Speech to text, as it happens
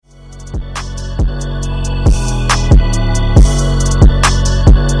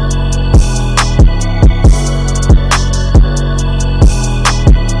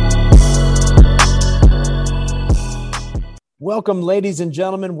Welcome, ladies and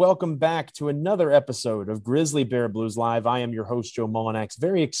gentlemen. Welcome back to another episode of Grizzly Bear Blues Live. I am your host, Joe Mullinax.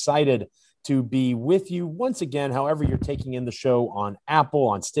 Very excited to be with you once again, however you're taking in the show on Apple,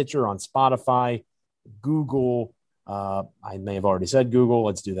 on Stitcher, on Spotify, Google. I may have already said Google.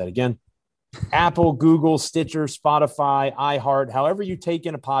 Let's do that again. Apple, Google, Stitcher, Spotify, iHeart. However you take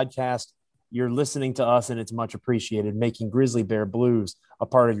in a podcast, you're listening to us, and it's much appreciated, making Grizzly Bear Blues a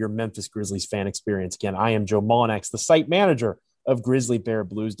part of your Memphis Grizzlies fan experience. Again, I am Joe Mullinax, the site manager of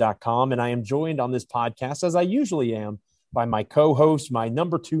GrizzlyBearBlues.com, and I am joined on this podcast, as I usually am, by my co-host, my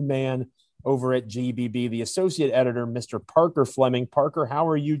number two man over at GBB, the associate editor, Mr. Parker Fleming. Parker, how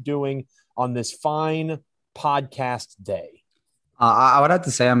are you doing on this fine podcast day? I would have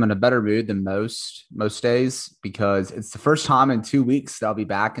to say I'm in a better mood than most days because it's the first time in 2 weeks that I'll be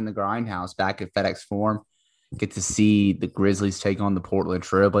back in the grindhouse, back at FedEx Forum. Get to see the Grizzlies take on the Portland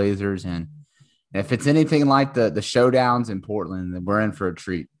Trailblazers. And if it's anything like the showdowns in Portland, then we're in for a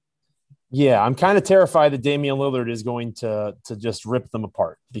treat. Yeah, I'm kind of terrified that Damian Lillard is going to just rip them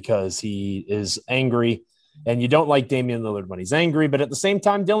apart because he is angry. And you don't like Damian Lillard when he's angry. But at the same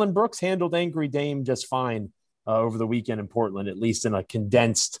time, Dillon Brooks handled angry Dame just fine over the weekend in Portland, at least in a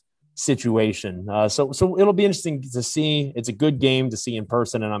condensed situation. So it'll be interesting to see. It's a good game to see in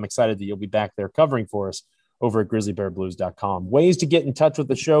person, and I'm excited that you'll be back there covering for us over at GrizzlyBearBlues.com. Ways to get in touch with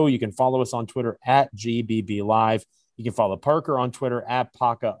the show. You can follow us on Twitter at GBB Live. You can follow Parker on Twitter at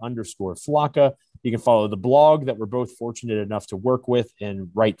Paca_Flocka. You can follow the blog that we're both fortunate enough to work with and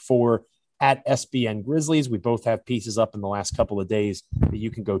write for at SBN Grizzlies. We both have pieces up in the last couple of days that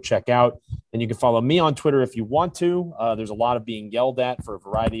you can go check out. And you can follow me on Twitter if you want to. There's a lot of being yelled at for a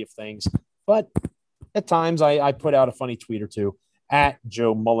variety of things. But at times I put out a funny tweet or two at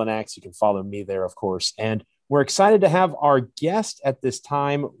Joe Mullinax. You can follow me there, of course. And we're excited to have our guest at this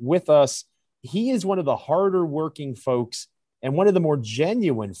time with us. He is one of the harder working folks and one of the more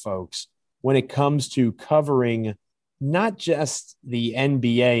genuine folks when it comes to covering not just the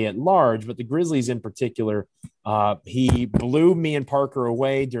NBA at large, but the Grizzlies in particular. He blew me and Parker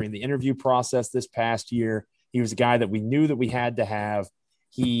away during the interview process this past year. He was a guy that we knew that we had to have.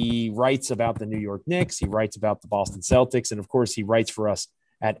 He writes about the New York Knicks. He writes about the Boston Celtics. And of course, he writes for us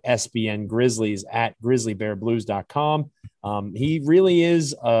at SBN Grizzlies at GrizzlyBearBlues.com. He really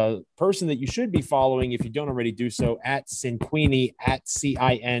is a person that you should be following if you don't already do so at Cinquini, at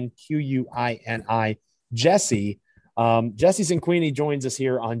CINQUINI, Jesse. Jesse Cinquini joins us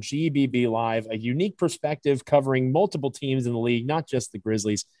here on GBB Live, a unique perspective covering multiple teams in the league, not just the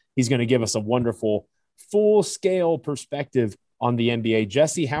Grizzlies. He's going to give us a wonderful full-scale perspective on the NBA.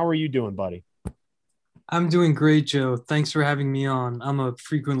 Jesse, how are you doing, buddy? I'm doing great, Joe. Thanks for having me on. I'm a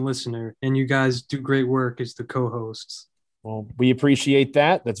frequent listener, and you guys do great work as the co-hosts. Well, we appreciate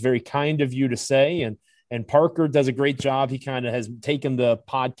that. That's very kind of you to say. And Parker does a great job. He kind of has taken the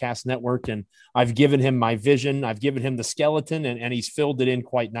podcast network, and I've given him my vision. I've given him the skeleton, and he's filled it in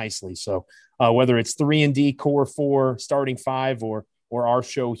quite nicely. So whether it's 3-and-D, Core 4, Starting 5, or our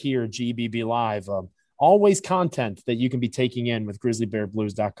show here, GBB Live, always content that you can be taking in with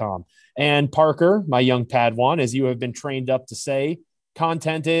GrizzlyBearBlues.com. And Parker, my young Padawan, as you have been trained up to say,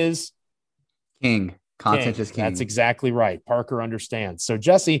 content is king. Content is king. That's exactly right. Parker understands. So,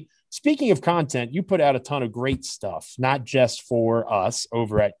 Jesse, speaking of content, you put out a ton of great stuff, not just for us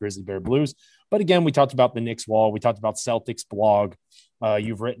over at Grizzly Bear Blues, but again, we talked about the Knicks Wall. We talked about Celtics blog.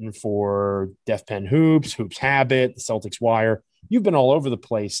 You've written for Def Pen Hoops, Hoops Habit, the Celtics Wire. You've been all over the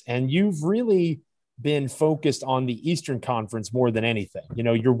place, and you've really been focused on the Eastern Conference more than anything. You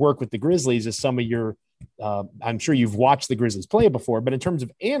know, your work with the Grizzlies is some of your, I'm sure you've watched the Grizzlies play before, but in terms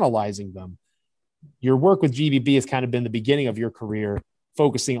of analyzing them, your work with GBB has kind of been the beginning of your career,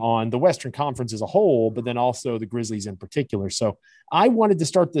 focusing on the Western Conference as a whole, but then also the Grizzlies in particular. So I wanted to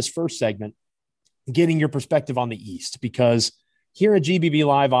start this first segment getting your perspective on the East, because here at GBB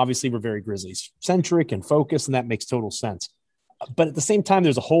Live, obviously we're very Grizzlies centric and focused, and that makes total sense. But at the same time,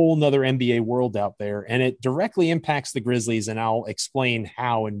 there's a whole nother NBA world out there, and it directly impacts the Grizzlies, and I'll explain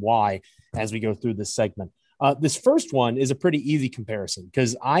how and why as we go through this segment. This first one is a pretty easy comparison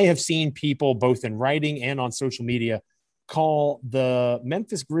because I have seen people both in writing and on social media call the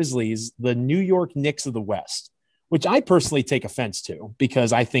Memphis Grizzlies the New York Knicks of the West, which I personally take offense to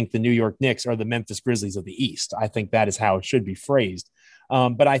because I think the New York Knicks are the Memphis Grizzlies of the East. I think that is how it should be phrased.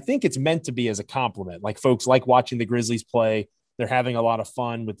 But I think it's meant to be as a compliment. Like, folks like watching the Grizzlies play. They're having a lot of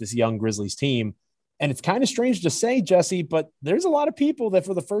fun with this young Grizzlies team. And it's kind of strange to say, Jesse, but there's a lot of people that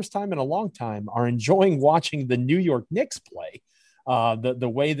for the first time in a long time are enjoying watching the New York Knicks play. The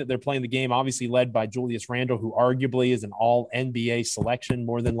way that they're playing the game, obviously led by Julius Randle, who arguably is an all NBA selection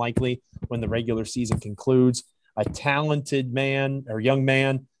more than likely when the regular season concludes. a talented man or young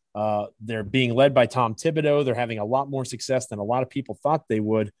man. They're being led by Tom Thibodeau. They're having a lot more success than a lot of people thought they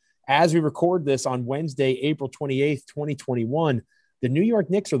would. As we record this on Wednesday, April 28th, 2021, the New York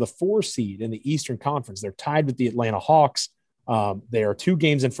Knicks are the 4 seed in the Eastern Conference. They're tied with the Atlanta Hawks. They are 2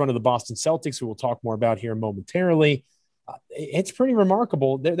 games in front of the Boston Celtics, who we'll talk more about here momentarily. It's pretty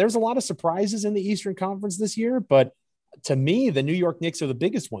remarkable. There's a lot of surprises in the Eastern Conference this year, but to me, the New York Knicks are the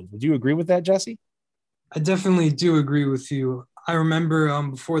biggest ones. Would you agree with that, Jesse? I definitely do agree with you. I remember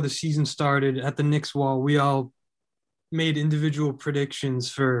before the season started at the Knicks wall, we all made individual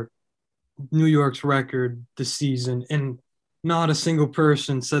predictions for New York's record this season, and not a single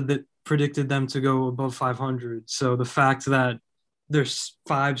person said that predicted them to go above 500. So the fact that there's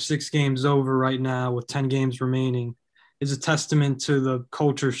 5-6 games over right now with 10 games remaining is a testament to the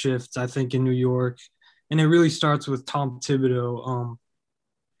culture shift, I think, in New York. And it really starts with Tom Thibodeau,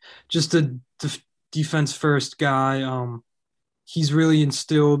 just a defense first guy. He's really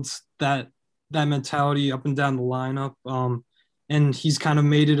instilled that mentality up and down the lineup. And he's kind of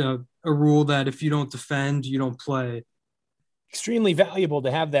made it a rule that if you don't defend, you don't play. Extremely valuable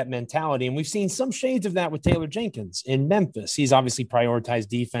to have that mentality. And we've seen some shades of that with Taylor Jenkins in Memphis. He's obviously prioritized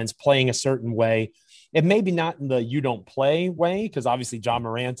defense, playing a certain way. It may be not in the you don't play way, because obviously John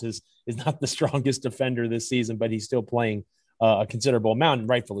Morant is not the strongest defender this season, but he's still playing a considerable amount, and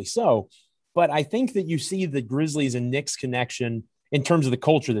rightfully so. But I think that you see the Grizzlies and Knicks connection in terms of the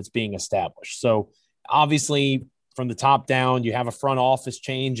culture that's being established. So obviously from the top down, you have a front office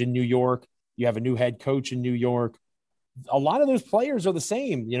change in New York. You have a new head coach in New York. A lot of those players are the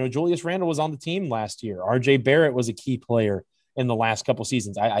same. You know, Julius Randle was on the team last year. RJ Barrett was a key player in the last couple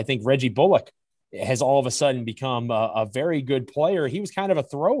seasons. I think Reggie Bullock has all of a sudden become a very good player. He was kind of a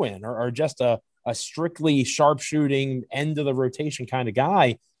throw-in or just a strictly sharpshooting end of the rotation kind of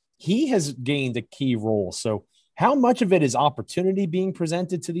guy. He has gained a key role. So how much of it is opportunity being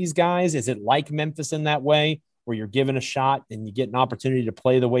presented to these guys? Is it like Memphis in that way, where you're given a shot and you get an opportunity to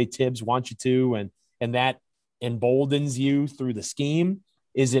play the way Tibbs wants you to, and that emboldens you through the scheme?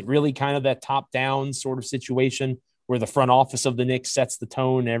 Is it really kind of that top-down sort of situation where the front office of the Knicks sets the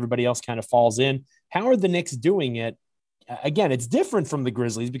tone and everybody else kind of falls in? How are the Knicks doing it? Again, it's different from the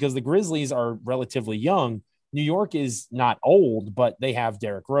Grizzlies because the Grizzlies are relatively young. New York is not old, but they have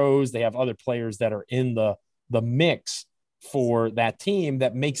Derrick Rose. They have other players that are in the mix for that team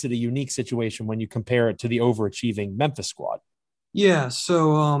that makes it a unique situation when you compare it to the overachieving Memphis squad. Yeah,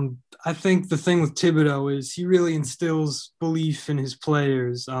 so I think the thing with Thibodeau is he really instills belief in his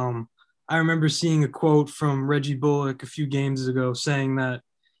players. I remember seeing a quote from Reggie Bullock a few games ago saying that,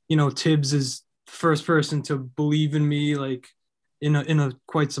 you know, Tibbs is the first person to believe in me, like in a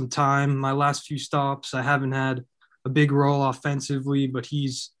quite some time. My last few stops, I haven't had a big role offensively, but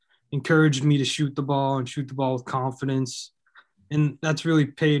he's encouraged me to shoot the ball with confidence. And that's really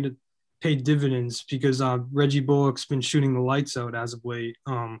paid dividends because Reggie Bullock's been shooting the lights out as of late.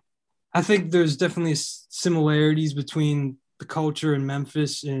 I think there's definitely similarities between the culture in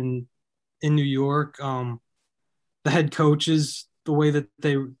Memphis and in New York. The head coaches, the way that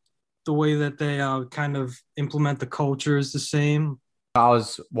they kind of implement the culture is the same. I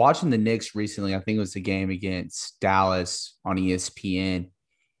was watching the Knicks recently. I think it was the game against Dallas on ESPN,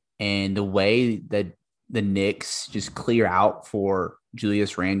 and the way that the Knicks just clear out for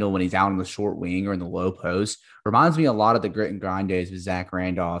Julius Randle when he's out on the short wing or in the low post reminds me a lot of the grit and grind days with Zach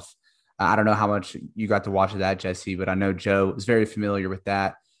Randolph. I don't know how much you got to watch of that, Jesse, but I know Joe is very familiar with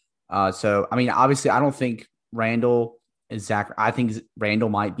that. So, I mean, obviously, I don't think Randle is Zach. I think Randle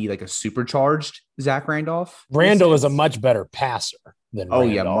might be like a supercharged Zach Randolph. Randle is a much better passer than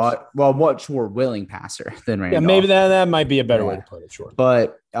Randolph. Yeah, much more willing passer than Randolph. Yeah, maybe that might be a better way to put it, sure.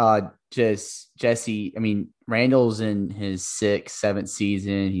 But just Jesse, I mean, Randle's in his 6th, 7th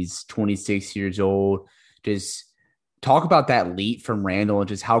season. He's 26 years old. Just talk about that leap from Randle and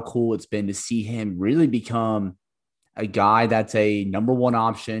just how cool it's been to see him really become a guy that's a number one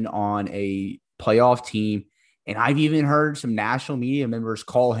option on a playoff team. And I've even heard some national media members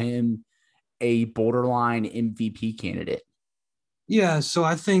call him a borderline MVP candidate. Yeah, so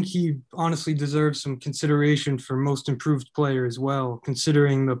I think he honestly deserves some consideration for most improved player as well,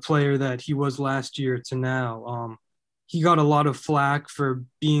 considering the player that he was last year to now. He got a lot of flack for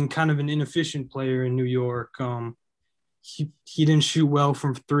being kind of an inefficient player in New York. He didn't shoot well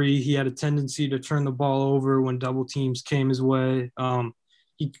from 3. He had a tendency to turn the ball over when double teams came his way.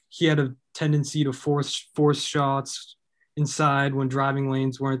 He had a tendency to force shots inside when driving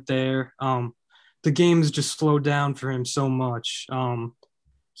lanes weren't there. The game's just slowed down for him so much.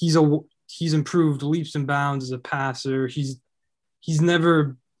 He's improved leaps and bounds as a passer. He's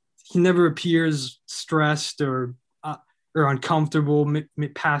never he never appears stressed or uncomfortable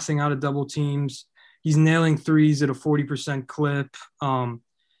passing out of double teams. He's nailing threes at a 40% clip,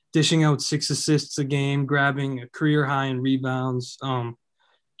 dishing out 6 assists a game, grabbing a career high in rebounds,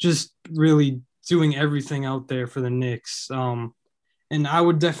 just really doing everything out there for the Knicks. And I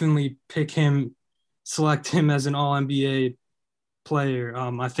would definitely select him as an All-NBA player.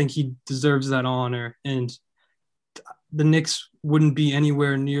 I think he deserves that honor, and the Knicks wouldn't be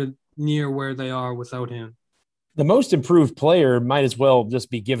anywhere near where they are without him. The most improved player might as well just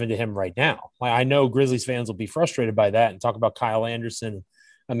be given to him right now. I know Grizzlies fans will be frustrated by that and talk about Kyle Anderson.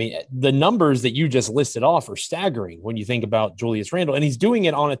 I mean, the numbers that you just listed off are staggering when you think about Julius Randle, and he's doing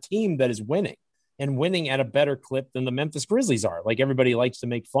it on a team that is winning and winning at a better clip than the Memphis Grizzlies are. Like, everybody likes to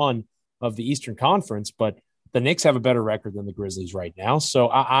make fun of the Eastern Conference, but the Knicks have a better record than the Grizzlies right now. So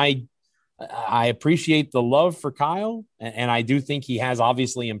I appreciate the love for Kyle, and I do think he has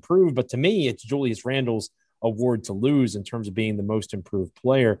obviously improved, but to me, it's Julius Randle's award to lose in terms of being the most improved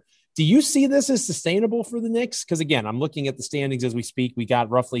player. Do you see this as sustainable for the Knicks? Because again, I'm looking at the standings as we speak. We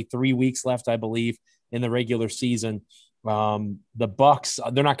got roughly 3 weeks left, I believe, in the regular season. The Bucks,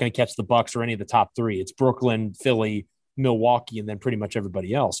 they're not going to catch the Bucks or any of the top 3. It's Brooklyn, Philly, Milwaukee, and then pretty much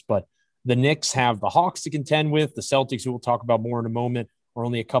everybody else. But the Knicks have the Hawks to contend with. The Celtics, who we'll talk about more in a moment, are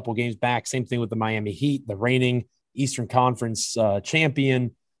only a couple games back. Same thing with the Miami Heat, the reigning Eastern Conference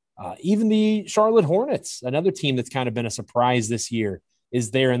champion. Even the Charlotte Hornets, another team that's kind of been a surprise this year, is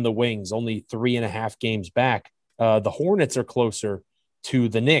there in the wings, only 3.5 games back. The Hornets are closer to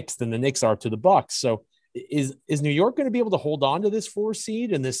the Knicks than the Knicks are to the Bucks. So is New York going to be able to hold on to this 4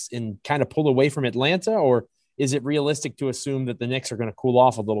 seed and kind of pull away from Atlanta, or is it realistic to assume that the Knicks are going to cool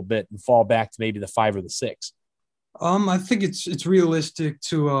off a little bit and fall back to maybe the 5 or the 6? I think it's realistic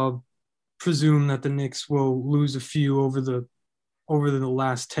to presume that the Knicks will lose a few over the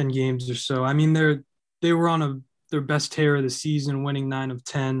last 10 games or so. I mean, they were on their best tear of the season, winning 9 of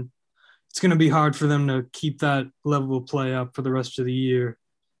 10. It's going to be hard for them to keep that level of play up for the rest of the year.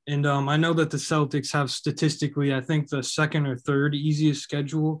 And I know that the Celtics have statistically, I think, the second or third easiest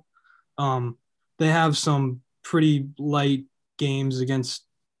schedule. They have some pretty light games against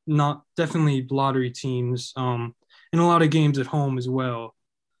not definitely lottery teams, and a lot of games at home as well.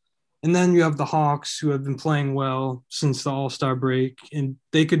 And then you have the Hawks, who have been playing well since the All-Star break, and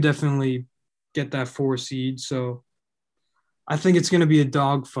they could definitely get that 4 seed. So I think it's going to be a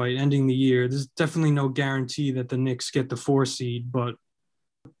dogfight ending the year. There's definitely no guarantee that the Knicks get the 4 seed, but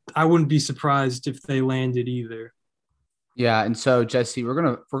I wouldn't be surprised if they landed either. Yeah, and so Jesse,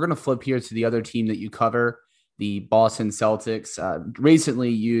 we're gonna flip here to the other team that you cover, the Boston Celtics.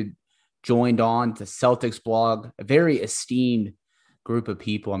 Recently, you joined on to Celtics blog, a very esteemed group of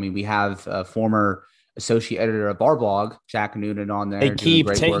people. I mean, we have a former associate editor of our blog, Jack Noonan, on there. They keep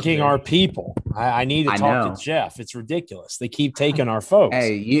taking our people. I need to talk to Jeff. It's ridiculous. They keep taking our folks.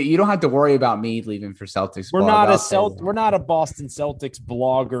 Hey, you don't have to worry about me leaving for Celtics. We're not a Boston Celtics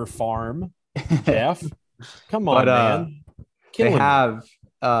blogger farm, Jeff. Come on, man. They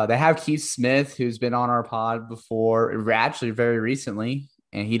have Keith Smith, who's been on our pod before, actually very recently,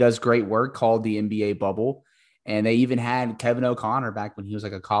 and he does great work called the NBA Bubble. And they even had Kevin O'Connor back when he was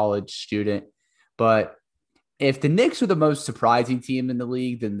like a college student. But if the Knicks are the most surprising team in the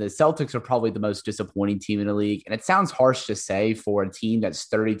league, then the Celtics are probably the most disappointing team in the league. And it sounds harsh to say for a team that's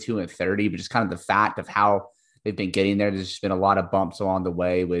 32-30, but just kind of the fact of how they've been getting there. There's just been a lot of bumps along the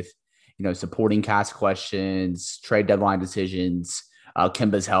way with, supporting cast questions, trade deadline decisions,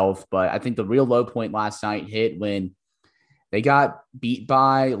 Kemba's health. But I think the real low point last night hit when they got beat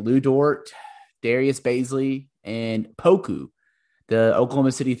by Lou Dort, Darius Bazley, and Poku, the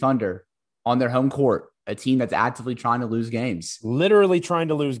Oklahoma City Thunder, on their home court, a team that's actively trying to lose games. Literally trying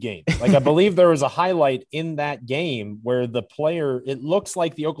to lose games. Like, I believe there was a highlight in that game where the player, it looks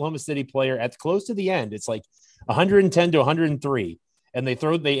like the Oklahoma City player at close to the end, it's like 110 to 103, and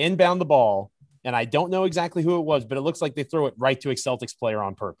they inbound the ball, and I don't know exactly who it was, but it looks like they throw it right to a Celtics player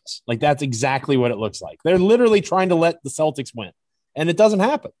on purpose. Like, that's exactly what it looks like. They're literally trying to let the Celtics win, and it doesn't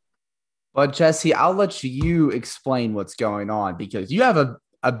happen. But Jesse, I'll let you explain what's going on, because you have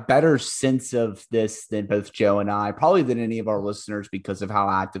a better sense of this than both Joe and I, probably than any of our listeners, because of how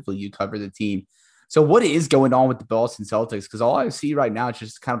actively you cover the team. So what is going on with the Boston Celtics? Because all I see right now is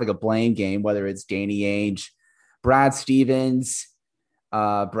just kind of like a blame game, whether it's Danny Ainge, Brad Stevens,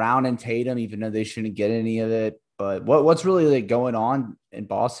 Brown and Tatum, even though they shouldn't get any of it. But what's really like going on in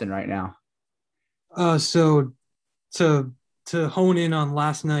Boston right now? So to hone in on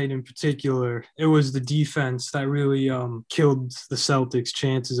last night in particular, it was the defense that really killed the Celtics'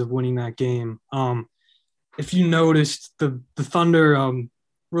 chances of winning that game. If you noticed, the Thunder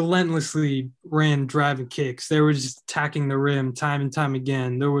relentlessly ran driving kicks. They were just attacking the rim time and time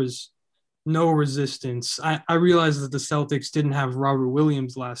again. There was no resistance. I realized that the Celtics didn't have Robert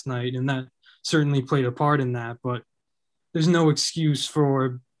Williams last night, and that certainly played a part in that. But there's no excuse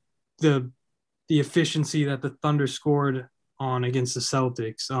for the efficiency that the Thunder scored on against the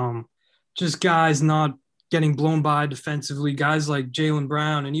Celtics. Just guys not getting blown by defensively. Guys like Jaylen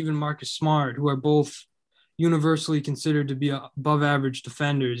Brown and even Marcus Smart, who are both universally considered to be above average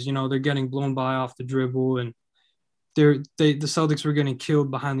defenders. You know, they're getting blown by off the dribble, and the Celtics were getting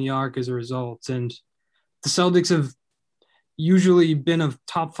killed behind the arc as a result. And the Celtics have usually been a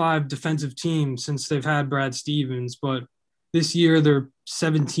top 5 defensive team since they've had Brad Stevens, but this year they're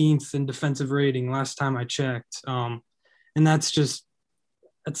 17th in defensive rating last time I checked. And that's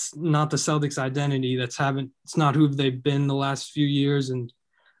not the Celtics identity. It's not who they've been the last few years. And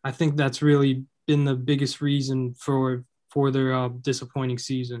I think that's really been the biggest reason for their disappointing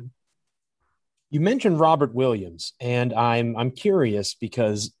season. You mentioned Robert Williams, and I'm curious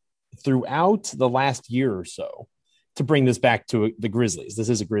because throughout the last year or so, to bring this back to the Grizzlies, this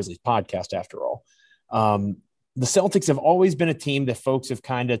is a Grizzlies podcast after all. The Celtics have always been a team that folks have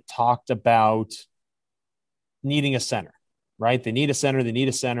kind of talked about needing a center, right? They need a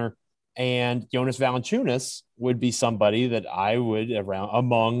center. And Jonas Valanciunas would be somebody that I would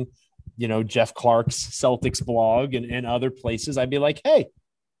among, Jeff Clark's Celtics blog and other places. I'd be like, hey,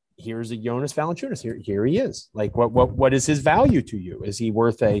 here's a Jonas Valanciunas. Here he is. Like, what is his value to you? Is he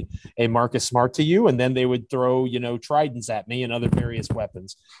worth a Marcus Smart to you? And then they would throw, tridents at me and other various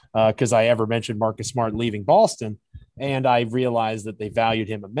weapons because I ever mentioned Marcus Smart leaving Boston, and I realized that they valued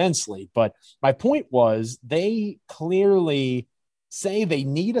him immensely. But my point was they clearly say they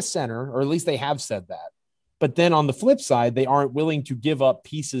need a center, or at least they have said that. But then on the flip side, they aren't willing to give up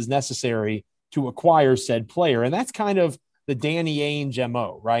pieces necessary to acquire said player. And that's kind of the Danny Ainge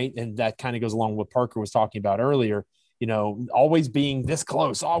MO, right? And that kind of goes along with what Parker was talking about earlier, always being this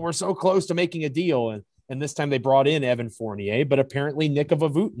close. Oh, we're so close to making a deal. And this time they brought in Evan Fournier, but apparently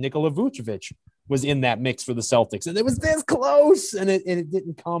Nikola Vucevic was in that mix for the Celtics. And it was this close, and it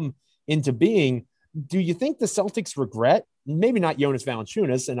didn't come into being. Do you think the Celtics regret, maybe not Jonas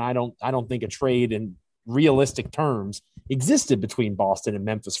Valanciunas, and I don't think a trade in realistic terms existed between Boston and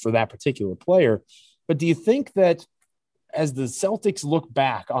Memphis for that particular player, but do you think that as the Celtics look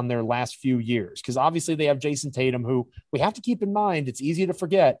back on their last few years, because obviously they have Jason Tatum, who we have to keep in mind, it's easy to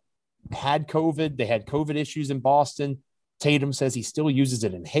forget, had COVID. They had COVID issues in Boston. Tatum says he still uses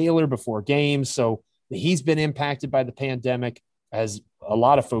an inhaler before games. So he's been impacted by the pandemic, as a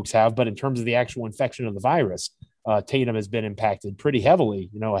lot of folks have. But in terms of the actual infection of the virus, Tatum has been impacted pretty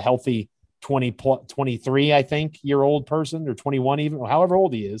heavily. A healthy 23, I think, year old person, or 21, even however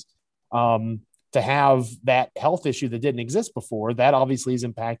old he is, to have that health issue that didn't exist before, that obviously is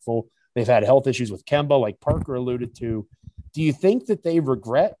impactful. They've had health issues with Kemba, like Parker alluded to. Do you think that they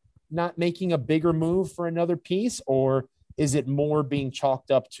regret not making a bigger move for another piece, or is it more being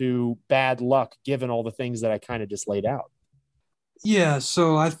chalked up to bad luck given all the things that I kind of just laid out? Yeah,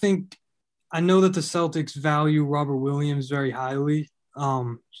 so I know that the Celtics value Robert Williams very highly.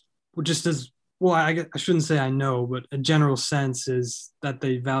 Just as well, I shouldn't say I know, but a general sense is that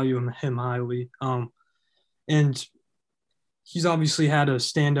they value him highly. And he's obviously had a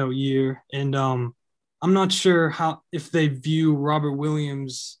standout year. And I'm not sure if they view Robert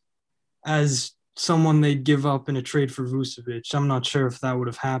Williams as someone they'd give up in a trade for Vucevic. I'm not sure if that would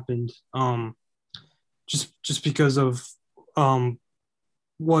have happened. Just because of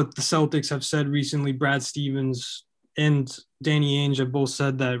what the Celtics have said recently. Brad Stevens and Danny Ainge have both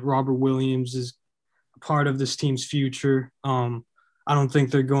said that Robert Williams is a part of this team's future. I don't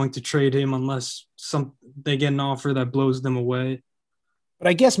think they're going to trade him unless they get an offer that blows them away. But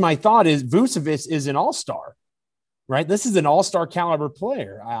I guess my thought is Vucevic is an all-star, right? This is an all-star caliber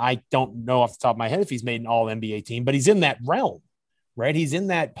player. I don't know off the top of my head if he's made an all-NBA team, but he's in that realm, right? He's in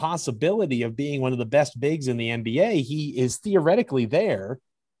that possibility of being one of the best bigs in the NBA. He is theoretically there.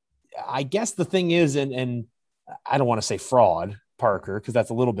 I guess the thing is, and I don't want to say fraud, Parker, because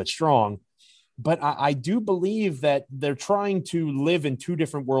that's a little bit strong, but I do believe that they're trying to live in two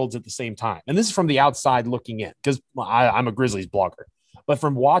different worlds at the same time. And this is from the outside looking in, because I'm a Grizzlies blogger. But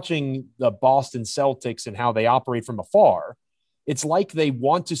from watching the Boston Celtics and how they operate from afar, it's like they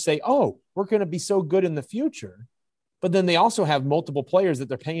want to say, oh, we're going to be so good in the future. But then they also have multiple players that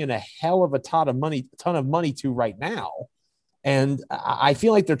they're paying a hell of a ton of money to right now. And I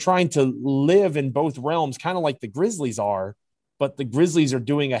feel like they're trying to live in both realms, kind of like the Grizzlies are, but the Grizzlies are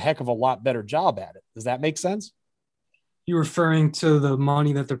doing a heck of a lot better job at it. Does that make sense? You referring to the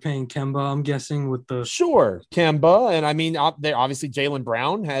money that they're paying Kemba, I'm guessing, with the Sure, Kemba, and I mean, they're obviously Jaylen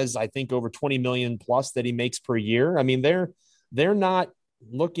Brown has, I think, over 20 million plus that he makes per year. I mean, they're not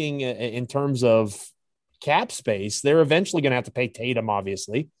looking in terms of cap space. They're eventually going to have to pay Tatum,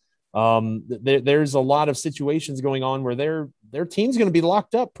 obviously. There's a lot of situations going on where their team's going to be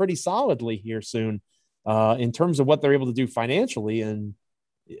locked up pretty solidly here soon, in terms of what they're able to do financially, and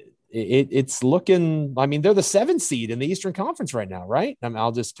it's looking. I mean, they're the 7th seed in the Eastern Conference right now, right?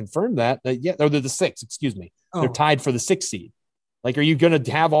 I'll just confirm that. Yeah, they're the 6th. Excuse me. They're tied for the 6th seed. Like, are you going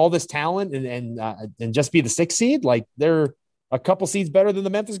to have all this talent and just be the 6th seed? Like, they're a couple seeds better than the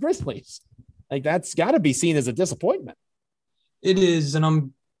Memphis Grizzlies. Like, that's got to be seen as a disappointment. It is, and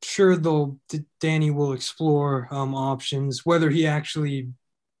I'm sure Danny will explore options. Whether he actually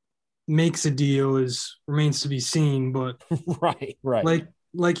makes a deal remains to be seen. But right.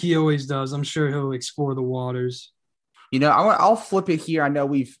 Like he always does, I'm sure he'll explore the waters. I'll flip it here. I know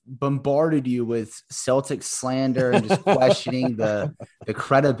we've bombarded you with Celtics slander and just questioning the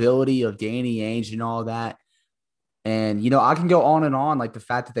credibility of Danny Ainge and all that. And, I can go on and on, like the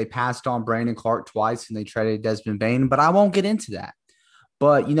fact that they passed on Brandon Clark twice and they traded Desmond Bane, but I won't get into that.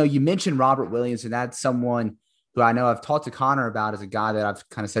 But, you mentioned Robert Williams, and that's someone who I know I've talked to Connor about as a guy that I've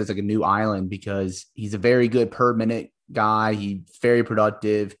kind of said is like a new island because he's a very good per minute guy. He's very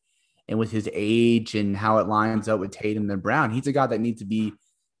productive. And with his age and how it lines up with Tatum and Brown, he's a guy that needs to be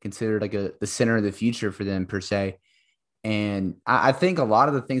considered like the center of the future for them per se. And I think a lot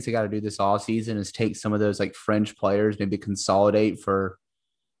of the things they got to do this offseason is take some of those like fringe players, maybe consolidate for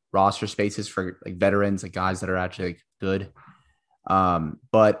roster spaces for like veterans, like guys that are actually like good.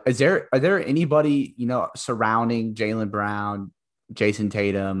 But are there anybody, surrounding Jaylen Brown, Jason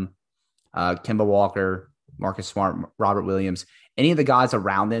Tatum, Kemba Walker, Marcus Smart, Robert Williams, any of the guys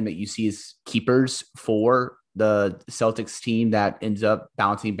around them that you see as keepers for the Celtics team that ends up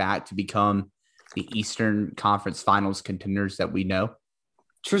bouncing back to become the Eastern Conference Finals contenders that we know?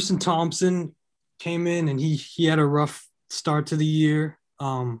 Tristan Thompson came in and he had a rough start to the year.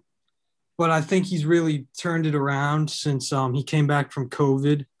 But I think he's really turned it around since he came back from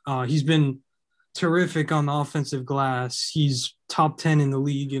COVID. He's been terrific on the offensive glass. He's top 10 in the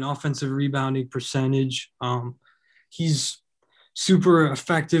league in offensive rebounding percentage. He's super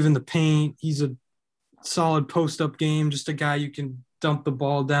effective in the paint. He's a solid post-up game, just a guy you can dump the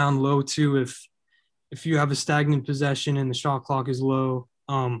ball down low to if you have a stagnant possession and the shot clock is low.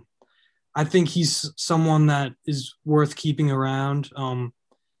 I think he's someone that is worth keeping around.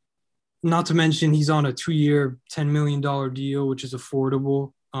 Not to mention he's on a 2-year, $10 million deal, which is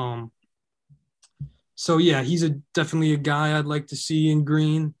affordable. So, yeah, he's definitely a guy I'd like to see in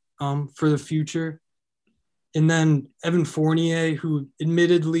green for the future. And then Evan Fournier, who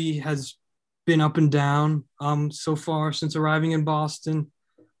admittedly has been up and down so far since arriving in Boston.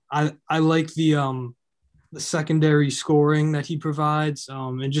 I like the secondary scoring that he provides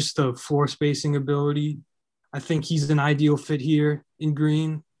and just the floor spacing ability. I think he's an ideal fit here in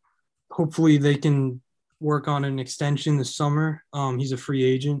green. Hopefully they can work on an extension this summer. He's a free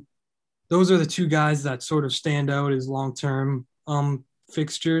agent. Those are the two guys that sort of stand out as long-term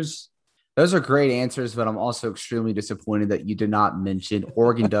fixtures. Those are great answers, but I'm also extremely disappointed that you did not mention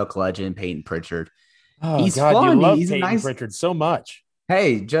Oregon Duck legend Peyton Pritchard. Oh, he's God, fun. You love Peyton Pritchard so much.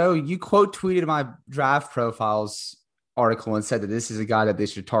 Hey, Joe, you quote tweeted my draft profiles article and said that this is a guy that they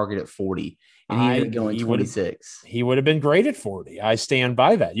should target at 40. And he ended up going 26. He would have been great at 40. I stand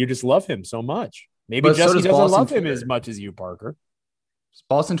by that. You just love him so much. Maybe Jesse doesn't love him as much as you, Parker.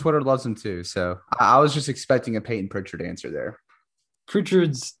 Boston Twitter loves him too. So I was just expecting a Peyton Pritchard answer there.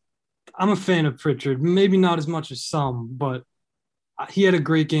 I'm a fan of Pritchard. Maybe not as much as some, but he had a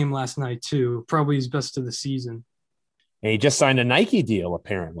great game last night too. Probably his best of the season. And he just signed a Nike deal,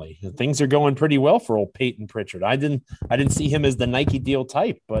 apparently. Things are going pretty well for old Peyton Pritchard. I didn't see him as the Nike deal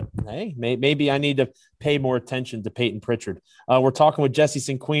type, but hey, maybe I need to pay more attention to Peyton Pritchard. We're talking with Jesse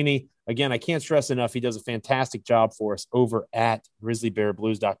Cinquini. Again, I can't stress enough, he does a fantastic job for us over at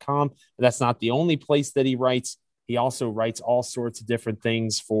grizzlybearblues.com. But that's not the only place that he writes. He also writes all sorts of different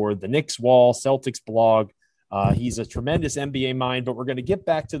things for the Knicks Wall, Celtics blog. He's a tremendous NBA mind, but we're going to get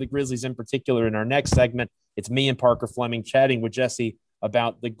back to the Grizzlies in particular in our next segment. It's me and Parker Fleming chatting with Jesse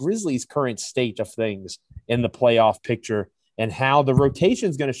about the Grizzlies' current state of things in the playoff picture and how the rotation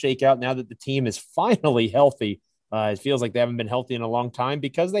is going to shake out now that the team is finally healthy. It feels like they haven't been healthy in a long time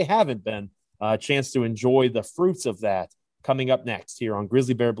because they haven't been. A chance to enjoy the fruits of that coming up next here on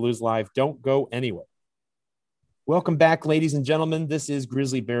Grizzly Bear Blues Live. Don't go anywhere. Welcome back, ladies and gentlemen. This is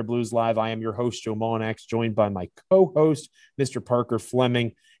Grizzly Bear Blues Live. I am your host, Joe Molinax, joined by my co-host, Mr. Parker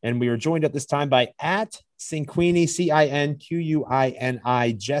Fleming. And we are joined at this time by Cinquini,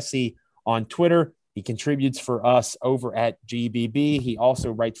 Cinquini, Jesse on Twitter. He contributes for us over at GBB. He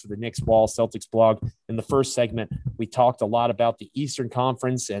also writes for the Knicks Wall Celtics blog. In the first segment, we talked a lot about the Eastern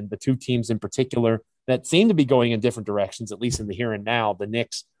Conference and the two teams in particular that seem to be going in different directions, at least in the here and now. The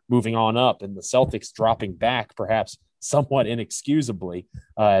Knicks moving on up and the Celtics dropping back, perhaps somewhat inexcusably,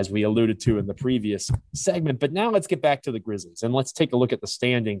 as we alluded to in the previous segment. But now let's get back to the Grizzlies and let's take a look at the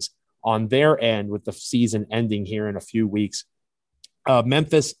standings on their end with the season ending here in a few weeks.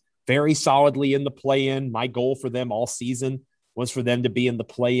 Memphis, very solidly in the play-in. My goal for them all season was for them to be in the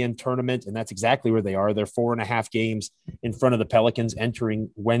play-in tournament, and that's exactly where they are. They're 4.5 games in front of the Pelicans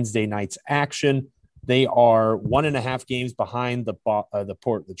entering Wednesday night's action. They are 1.5 games behind the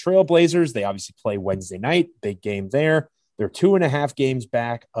Trailblazers. They obviously play Wednesday night, big game there. They're 2.5 games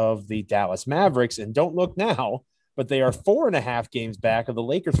back of the Dallas Mavericks, and don't look now, but they are 4.5 games back of the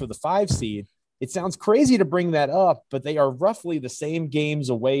Lakers for the 5 seed. It sounds crazy to bring that up, but they are roughly the same games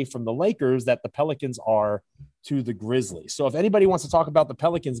away from the Lakers that the Pelicans are to the Grizzlies. So if anybody wants to talk about the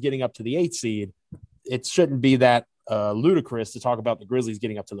Pelicans getting up to the 8 seed, it shouldn't be that ludicrous to talk about the Grizzlies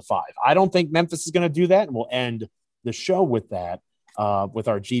getting up to the 5. I don't think Memphis is going to do that, and we'll end the show with that, with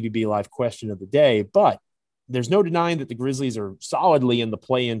our GBB Live question of the day. But there's no denying that the Grizzlies are solidly in the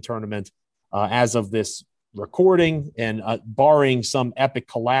play-in tournament as of this recording, and barring some epic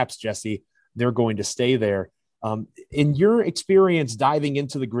collapse, Jesse, they're going to stay there. In your experience diving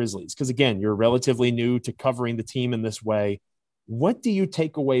into the Grizzlies, because again, you're relatively new to covering the team in this way, what do you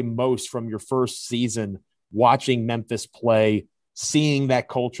take away most from your first season watching Memphis play, seeing that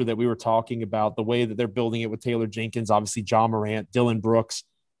culture that we were talking about, the way that they're building it with Taylor Jenkins, obviously John Morant, Dillon Brooks?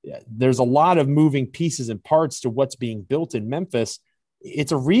 There's a lot of moving pieces and parts to what's being built in Memphis.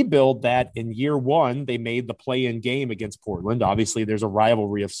 It's a rebuild that in year one, they made the play-in game against Portland. Obviously, there's a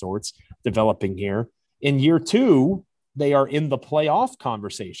rivalry of sorts developing here. In year two, they are in the playoff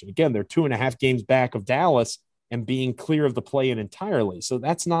conversation. Again, they're 2.5 games back of Dallas and being clear of the play-in entirely. So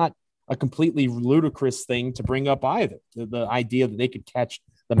that's not a completely ludicrous thing to bring up either. The idea that they could catch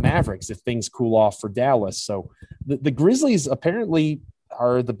the Mavericks if things cool off for Dallas. So the Grizzlies apparently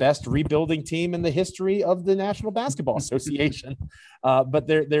are the best rebuilding team in the history of the National Basketball Association. But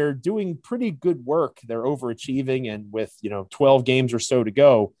they're doing pretty good work. They're overachieving, and with 12 games or so to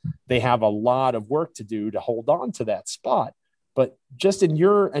go, they have a lot of work to do to hold on to that spot. But just in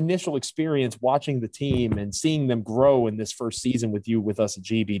your initial experience watching the team and seeing them grow in this first season with us at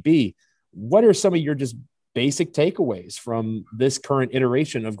GBB, what are some of your just basic takeaways from this current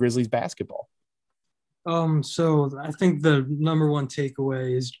iteration of Grizzlies basketball? So I think the number one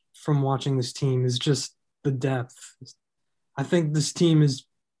takeaway is from watching this team is just the depth. I think this team is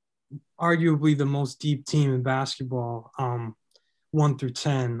arguably the most deep team in basketball, 1 through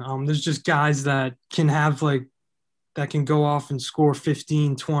 10. There's just guys that can go off and score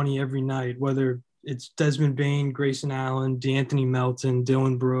 15, 20 every night, whether it's Desmond Bane, Grayson Allen, DeAnthony Melton,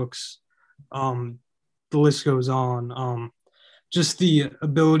 Dillon Brooks. The list goes on. Just the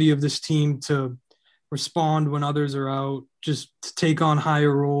ability of this team to respond when others are out, just to take on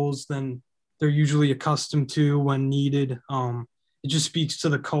higher roles than they're usually accustomed to when needed. It just speaks to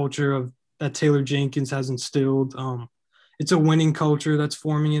the culture that Taylor Jenkins has instilled. It's a winning culture that's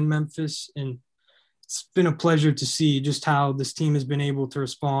forming in Memphis, and it's been a pleasure to see just how this team has been able to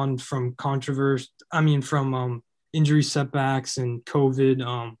respond from injury setbacks and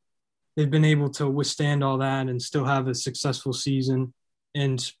COVID. They've been able to withstand all that and still have a successful season,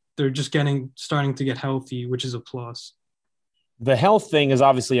 and they're just starting to get healthy, which is a plus. The health thing is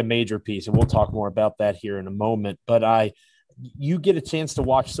obviously a major piece, and we'll talk more about that here in a moment. But you get a chance to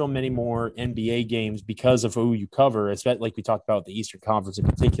watch so many more NBA games because of who you cover, especially like we talked about the Eastern Conference in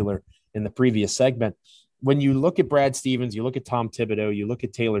particular in the previous segment. When you look at Brad Stevens, you look at Tom Thibodeau, you look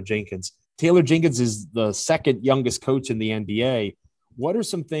at Taylor Jenkins. Taylor Jenkins is the second youngest coach in the NBA. What are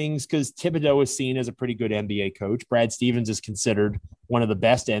some things, because Thibodeau is seen as a pretty good NBA coach. Brad Stevens is considered one of the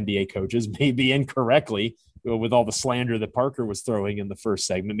best NBA coaches, maybe incorrectly, with all the slander that Parker was throwing in the first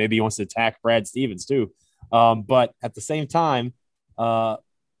segment. Maybe he wants to attack Brad Stevens too. But at the same time, when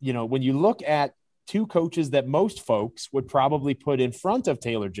you look at two coaches that most folks would probably put in front of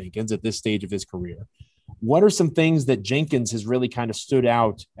Taylor Jenkins at this stage of his career, what are some things that Jenkins has really kind of stood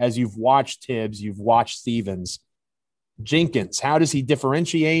out as you've watched Tibbs, you've watched Stevens? Jenkins, how does he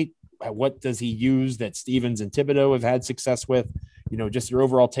differentiate? What does he use that Stevens and Thibodeau have had success with? Just your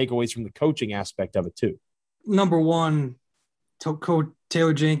overall takeaways from the coaching aspect of it too. Number one, Coach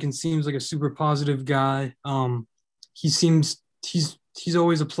Taylor Jenkins seems like a super positive guy. He's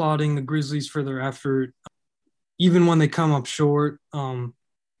always applauding the Grizzlies for their effort, even when they come up short.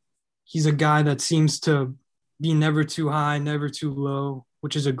 He's a guy that seems to be never too high, never too low,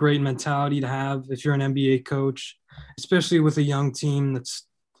 which is a great mentality to have if you're an NBA coach, especially with a young team that's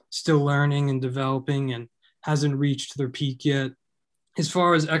still learning and developing and hasn't reached their peak yet. As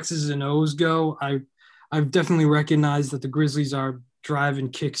far as X's and O's go, I've definitely recognized that the Grizzlies are drive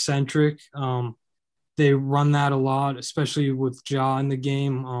and kick centric. They run that a lot, especially with Ja in the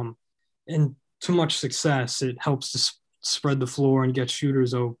game. And to much success, it helps to spread the floor and get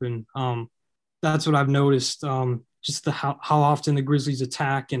shooters open. That's what I've noticed. Just how often the Grizzlies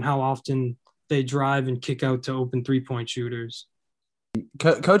attack and how often they drive and kick out to open 3-point shooters.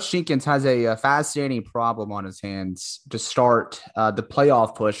 Coach Jenkins has a fascinating problem on his hands to start the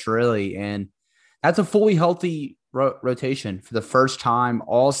playoff push, really. And that's a fully healthy rotation for the first time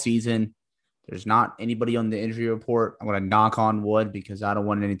all season. There's not anybody on the injury report. I'm going to knock on wood because I don't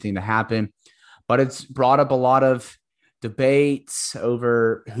want anything to happen. But it's brought up a lot of debates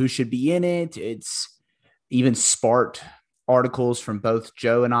over who should be in it. It's even sparked articles from both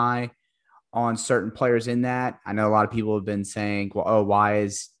Joe and I on certain players in that. I know a lot of people have been saying, well, oh, why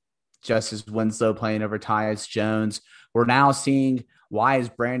is Justice Winslow playing over Tyus Jones? We're now seeing, why is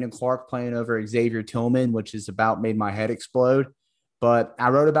Brandon Clarke playing over Xavier Tillman, which is about made my head explode. But I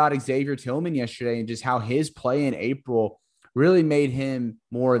wrote about Xavier Tillman yesterday and just how his play in April really made him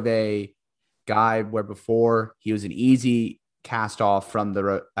more of a guy where before he was an easy cast off from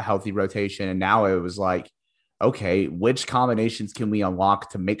a healthy rotation. And now it was like, okay, which combinations can we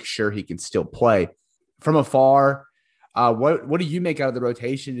unlock to make sure he can still play? From afar, what do you make out of the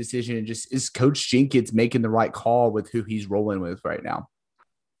rotation decision? And just, is Coach Jenkins making the right call with who he's rolling with right now?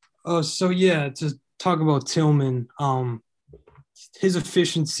 To talk about Tillman, his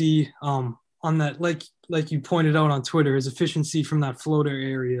efficiency on that, like you pointed out on Twitter, his efficiency from that floater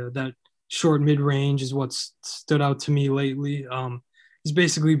area, that short mid-range, is what stood out to me lately. He's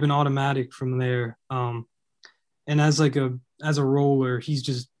basically been automatic from there. And as a roller, he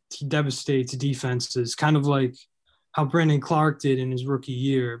devastates defenses, kind of like how Brandon Clarke did in his rookie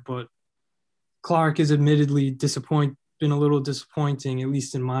year. But Clarke is admittedly been a little disappointing, at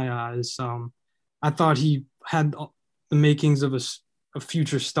least in my eyes. I thought he had the makings of a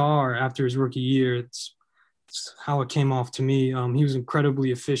future star after his rookie year. It's how it came off to me. He was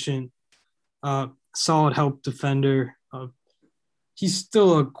incredibly efficient, solid help defender. He's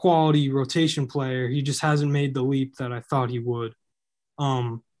still a quality rotation player. He just hasn't made the leap that I thought he would.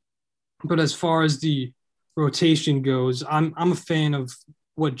 But as far as the rotation goes, I'm a fan of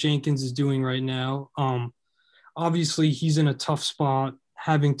what Jenkins is doing right now. Obviously, he's in a tough spot,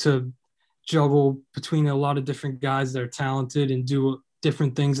 having to juggle between a lot of different guys that are talented and do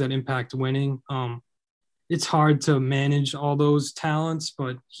different things that impact winning. It's hard to manage all those talents,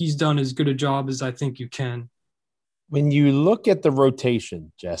 but he's done as good a job as I think you can. When you look at the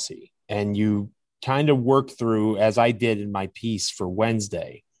rotation, Jesse, and you kind of work through, as I did in my piece for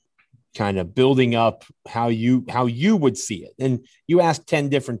Wednesday, kind of building up how you would see it. And you ask 10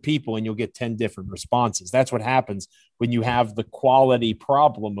 different people and you'll get 10 different responses. That's what happens when you have the quality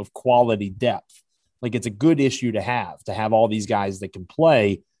problem of quality depth. Like, it's a good issue to have all these guys that can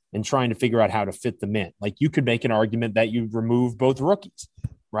play and trying to figure out how to fit them in. Like, you could make an argument that you remove both rookies,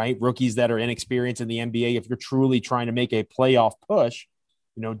 right? Rookies that are inexperienced in the NBA. If you're truly trying to make a playoff push,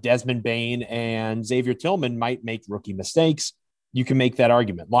 Desmond Bane and Xavier Tillman might make rookie mistakes. You can make that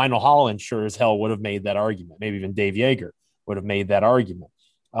argument. Lionel Holland sure as hell would have made that argument. Maybe even Dave Yeager would have made that argument.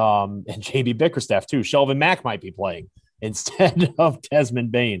 And JB Bickerstaff too. Shelvin Mack might be playing instead of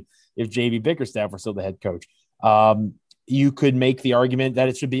Desmond Bane if JB Bickerstaff were still the head coach. You could make the argument that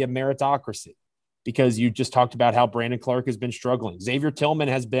it should be a meritocracy, because you just talked about how Brandon Clarke has been struggling. Xavier Tillman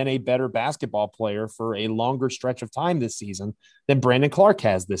has been a better basketball player for a longer stretch of time this season than Brandon Clarke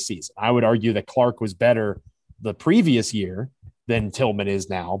has this season. I would argue that Clarke was better the previous year than Tillman is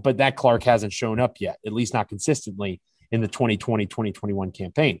now, but that Clarke hasn't shown up yet, at least not consistently in the 2020-2021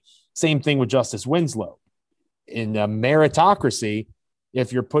 campaign. Same thing with Justice Winslow. In a meritocracy,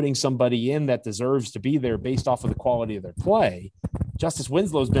 if you're putting somebody in that deserves to be there based off of the quality of their play, Justice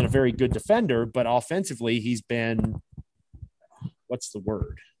Winslow has been a very good defender, but offensively he's been, what's the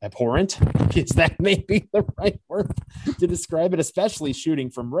word? Abhorrent? Is that maybe the right word to describe it, especially shooting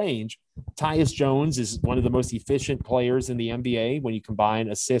from range? Tyus Jones is one of the most efficient players in the NBA when you combine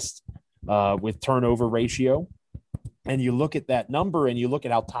assist with turnover ratio. And you look at that number and you look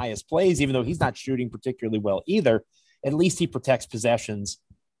at how Tyus plays, even though he's not shooting particularly well either, at least he protects possessions.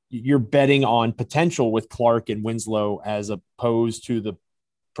 You're betting on potential with Clarke and Winslow as opposed to the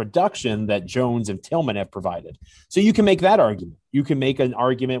production that Jones and Tillman have provided. So you can make that argument. You can make an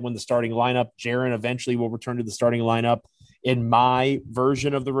argument when the starting lineup, Jaren eventually will return to the starting lineup. In my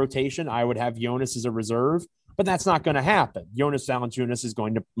version of the rotation, I would have Jonas as a reserve, but that's not going to happen. Jonas Valanciunas is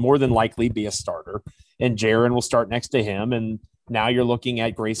going to more than likely be a starter, and Jaren will start next to him. And now you're looking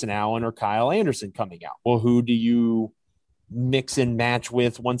at Grayson Allen or Kyle Anderson coming out. Well, who do you mix and match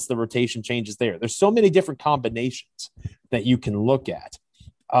with once the rotation changes there? There's so many different combinations that you can look at.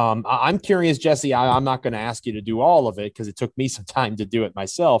 I'm curious, Jesse, I'm not going to ask you to do all of it because it took me some time to do it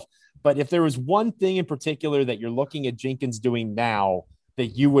myself. But if there was one thing in particular that you're looking at Jenkins doing now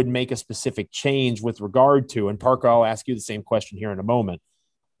that you would make a specific change with regard to, and Parker, I'll ask you the same question here in a moment,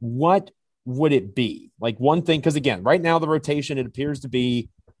 what would it be? Like one thing, because again, right now the rotation, it appears to be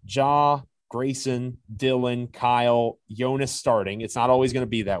Ja, Grayson, Dylan, Kyle, Jonas starting. It's not always going to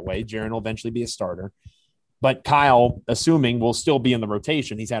be that way. Jaren will eventually be a starter. But Kyle, assuming, will still be in the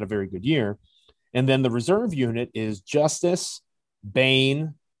rotation. He's had a very good year. And then the reserve unit is Justice,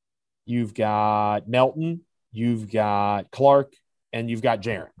 Bane, you've got Melton, you've got Clark, and you've got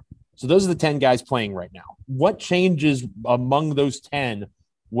Jaren. So those are the 10 guys playing right now. What changes among those 10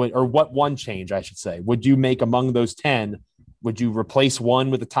 or what one change, I should say, would you make among those 10? Would you replace one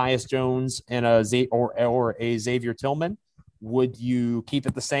with a Tyus Jones and a Xavier Tillman? Would you keep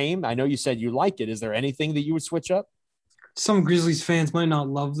it the same? I know you said you like it. Is there anything that you would switch up? Some Grizzlies fans might not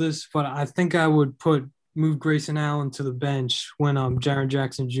love this, but I think I would move Grayson Allen to the bench when Jaren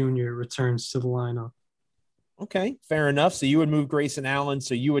Jackson Jr. returns to the lineup. Okay, fair enough. So you would move Grayson Allen.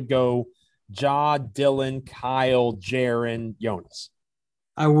 So you would go Ja, Dylan, Kyle, Jaren, Jonas.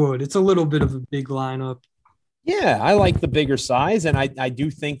 I would. It's a little bit of a big lineup. Yeah, I like the bigger size, and I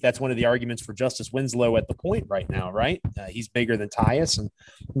do think that's one of the arguments for Justice Winslow at the point right now, right? He's bigger than Tyus and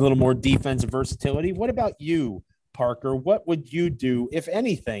a little more defensive versatility. What about you, Parker? What would you do, if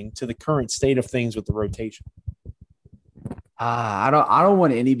anything, to the current state of things with the rotation? I don't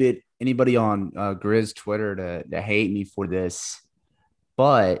want anybody on Grizz Twitter to hate me for this,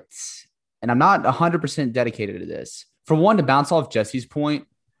 but and I'm not 100% dedicated to this. For one, to bounce off Jesse's point,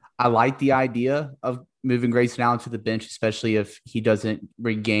 I like the idea of moving Grayson Allen to the bench, especially if he doesn't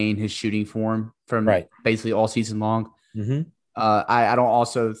regain his shooting form from basically all season long. Mm-hmm. I don't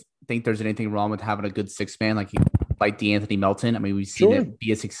also think there's anything wrong with having a good six man like DeAnthony Melton. I mean, we've seen it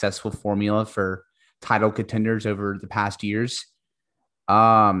be a successful formula for title contenders over the past years.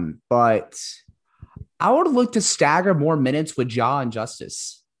 But I would look to stagger more minutes with Ja and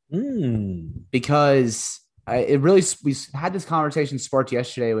Justice because we had this conversation sparked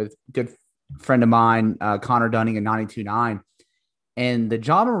yesterday with a good friend of mine, Connor Dunning at 92.9, and the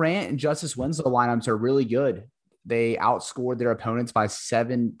Ja Morant and Justice Winslow lineups are really good. They outscored their opponents by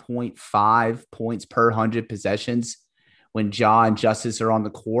 7.5 points per 100 possessions when Ja and Justice are on the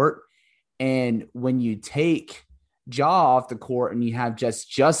court. And when you take Ja off the court and you have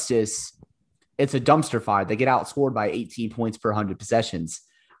just Justice, it's a dumpster fire. They get outscored by 18 points per 100 possessions.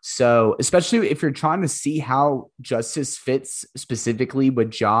 So especially if you're trying to see how Justice fits specifically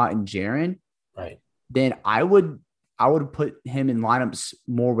with Ja and Jaren, right, then I would put him in lineups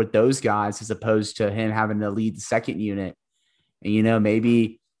more with those guys as opposed to him having to lead the second unit. And,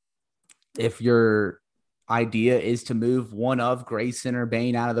 maybe if your idea is to move one of Grayson or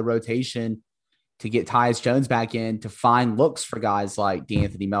Bane out of the rotation to get Tyus Jones back in to find looks for guys like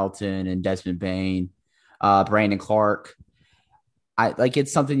DeAnthony Melton and Desmond Bane, Brandon Clark,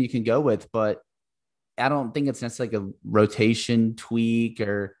 it's something you can go with, but I don't think it's necessarily like a rotation tweak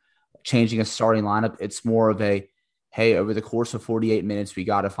or changing a starting lineup. It's more of a, hey, over the course of 48 minutes, we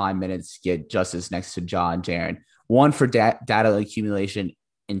got to find minutes to get Justice next to Ja and Jaren. One, for data accumulation,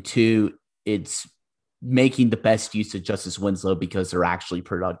 and two, it's making the best use of Justice Winslow because they're actually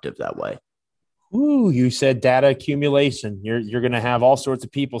productive that way. Ooh, you said data accumulation. You're going to have all sorts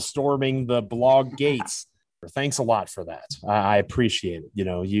of people storming the blog gates. Thanks a lot for that. I appreciate it.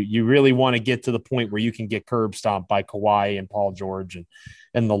 You really want to get to the point where you can get curb stomped by Kawhi and Paul George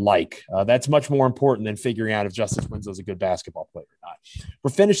and the like. That's much more important than figuring out if Justice Winslow is a good basketball player or not. We're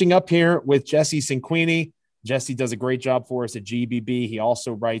finishing up here with Jesse Cinquini. Jesse does a great job for us at GBB. He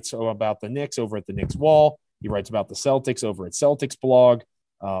also writes about the Knicks over at the Knicks Wall. He writes about the Celtics over at Celtics Blog.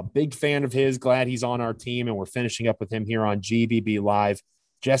 Big fan of his. Glad he's on our team, and we're finishing up with him here on GBB Live.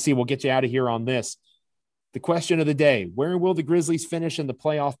 Jesse, we'll get you out of here on this. The question of the day: where will the Grizzlies finish in the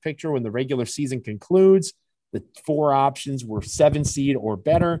playoff picture when the regular season concludes? The four options were 7 seed or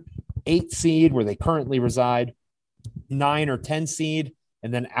better, 8 seed where they currently reside, 9 or 10 seed,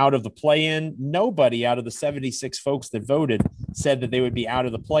 and then out of the play-in. Nobody out of the 76 folks that voted said that they would be out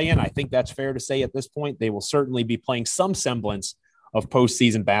of the play-in. I think that's fair to say at this point. They will certainly be playing some semblance of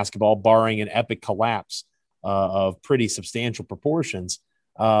postseason basketball, barring an epic collapse of pretty substantial proportions.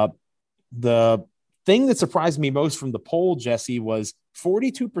 The thing that surprised me most from the poll, Jesse, was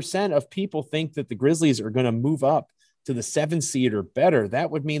 42% of people think that the Grizzlies are going to move up to the 7 seed or better. That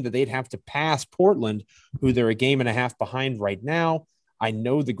would mean that they'd have to pass Portland, who they're a game and a half behind right now. I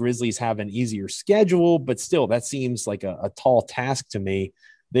know the Grizzlies have an easier schedule, but still, that seems like a tall task to me.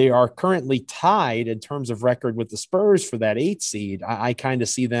 They are currently tied in terms of record with the Spurs for that 8 seed. I kind of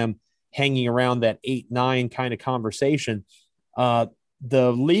see them hanging around that 8-9 kind of conversation.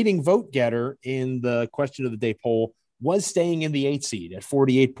 The leading vote getter in the question of the day poll was staying in the 8 seed at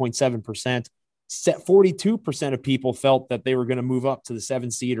 48.7%. 42% of people felt that they were going to move up to the 7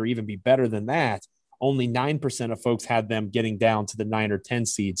 seed or even be better than that. Only 9% of folks had them getting down to the 9 or 10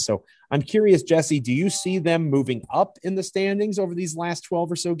 seeds. So I'm curious, Jesse, do you see them moving up in the standings over these last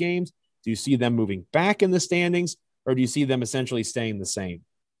 12 or so games? Do you see them moving back in the standings, or do you see them essentially staying the same?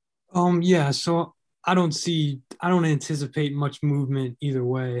 Yeah, so I don't anticipate much movement either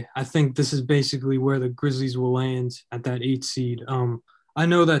way. I think this is basically where the Grizzlies will land at that 8 seed. I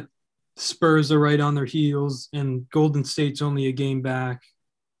know that Spurs are right on their heels and Golden State's only a game back.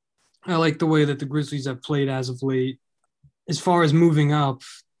 I like the way that the Grizzlies have played as of late. As far as moving up,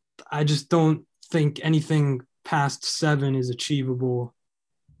 I just don't think anything past 7 is achievable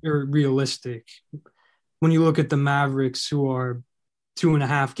or realistic. When you look at the Mavericks, who are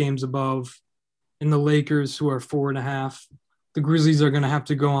 2.5 games above, and the Lakers, who are 4.5, the Grizzlies are going to have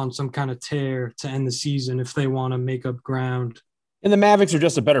to go on some kind of tear to end the season if they want to make up ground. And the Mavericks are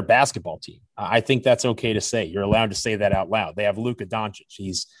just a better basketball team. I think that's okay to say. You're allowed to say that out loud. They have Luka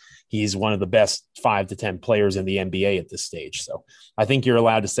Doncic. He's one of the best 5 to 10 players in the NBA at this stage. So I think you're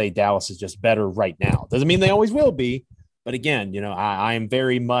allowed to say Dallas is just better right now. Doesn't mean they always will be. But again, I am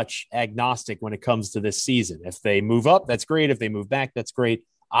very much agnostic when it comes to this season. If they move up, that's great. If they move back, that's great.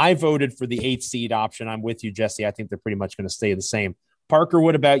 I voted for the 8 seed option. I'm with you, Jesse. I think they're pretty much going to stay the same. Parker,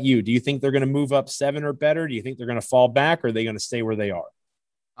 what about you? Do you think they're going to move up 7 or better? Do you think they're going to fall back, or are they going to stay where they are?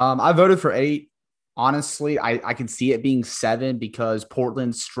 I voted for 8. Honestly, I can see it being 7 because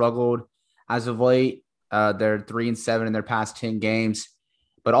Portland struggled as of late. They're 3-7 in their past 10 games.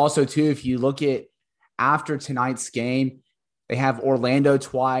 But also, too, if you look at after tonight's game, they have Orlando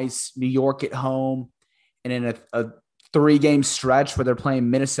twice, New York at home, and in a 3-game stretch where they're playing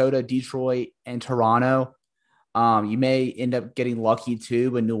Minnesota, Detroit, and Toronto. You may end up getting lucky,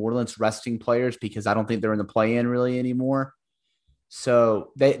 too, with New Orleans resting players because I don't think they're in the play-in really anymore.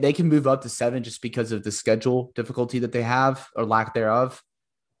 So they can move up to 7 just because of the schedule difficulty that they have or lack thereof.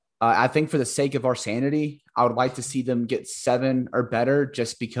 I think for the sake of our sanity, I would like to see them get 7 or better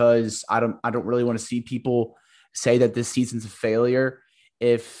just because I don't really want to see people say that this season's a failure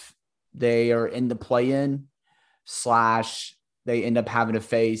if they are in the play-in / they end up having to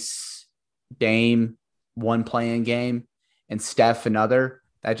face Dame one play-in game and Steph another.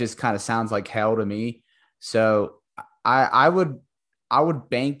 That just kind of sounds like hell to me. So I would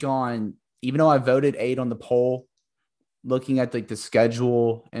bank on, even though I voted 8 on the poll, looking at the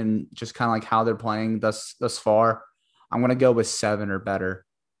schedule and just kind of like how they're playing thus far, I'm going to go with 7 or better.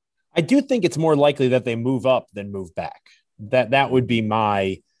 I do think it's more likely that they move up than move back. That would be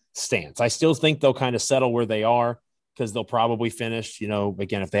my stance. I still think they'll kind of settle where they are because they'll probably finish,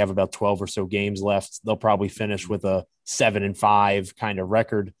 again, if they have about 12 or so games left, they'll probably finish with a 7-5 kind of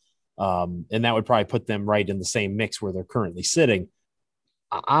record. And that would probably put them right in the same mix where they're currently sitting.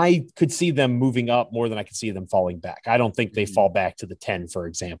 I could see them moving up more than I could see them falling back. I don't think they fall back to the 10, for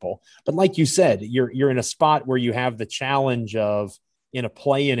example. But like you said, you're in a spot where you have the challenge of, in a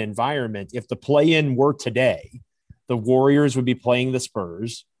play-in environment, if the play-in were today, the Warriors would be playing the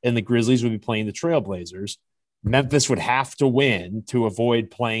Spurs and the Grizzlies would be playing the Trailblazers. Memphis would have to win to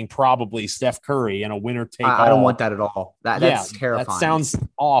avoid playing probably Steph Curry in a winner-take-all. I don't want that at all. That's terrifying. That sounds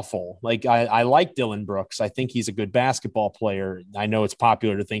awful. Like I like Dillon Brooks. I think he's a good basketball player. I know it's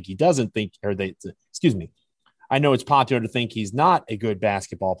popular to think he doesn't think, I know it's popular to think he's not a good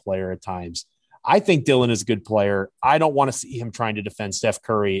basketball player at times. I think Dillon is a good player. I don't want to see him trying to defend Steph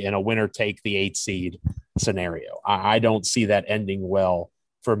Curry in a winner-take-the 8 seed scenario. I don't see that ending well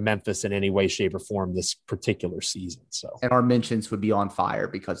for Memphis in any way, shape, or form this particular season. So, and our mentions would be on fire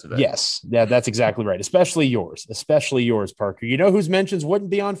because of it. Yes, that's exactly right. Especially yours, Parker. You know whose mentions wouldn't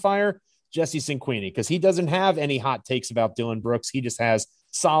be on fire? Jesse Cinquini, because he doesn't have any hot takes about Dillon Brooks. He just has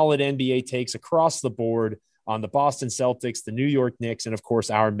solid NBA takes across the board on the Boston Celtics, the New York Knicks, and of course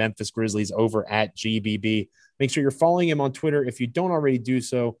our Memphis Grizzlies over at GBB. Make sure you're following him on Twitter if you don't already do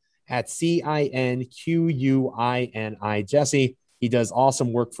so at CINQUINI. Jesse, he does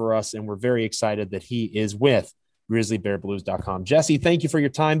awesome work for us, and we're very excited that he is with GrizzlyBearBlues.com. Jesse, thank you for your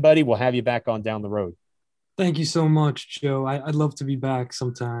time, buddy. We'll have you back on down the road. Thank you so much, Joe. I'd love to be back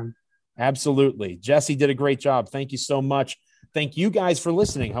sometime. Absolutely. Jesse did a great job. Thank you so much. Thank you guys for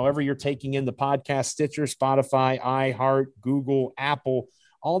listening. However, you're taking in the podcast, Stitcher, Spotify, iHeart, Google, Apple,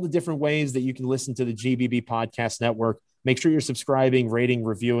 all the different ways that you can listen to the GBB Podcast Network. Make sure you're subscribing, rating,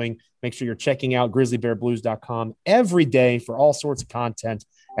 reviewing. Make sure you're checking out grizzlybearblues.com every day for all sorts of content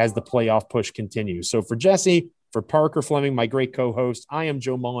as the playoff push continues. So for Jesse, for Parker Fleming, my great co-host, I am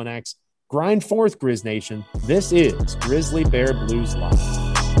Joe Mullinax. Grind forth, Grizz Nation. This is Grizzly Bear Blues Live.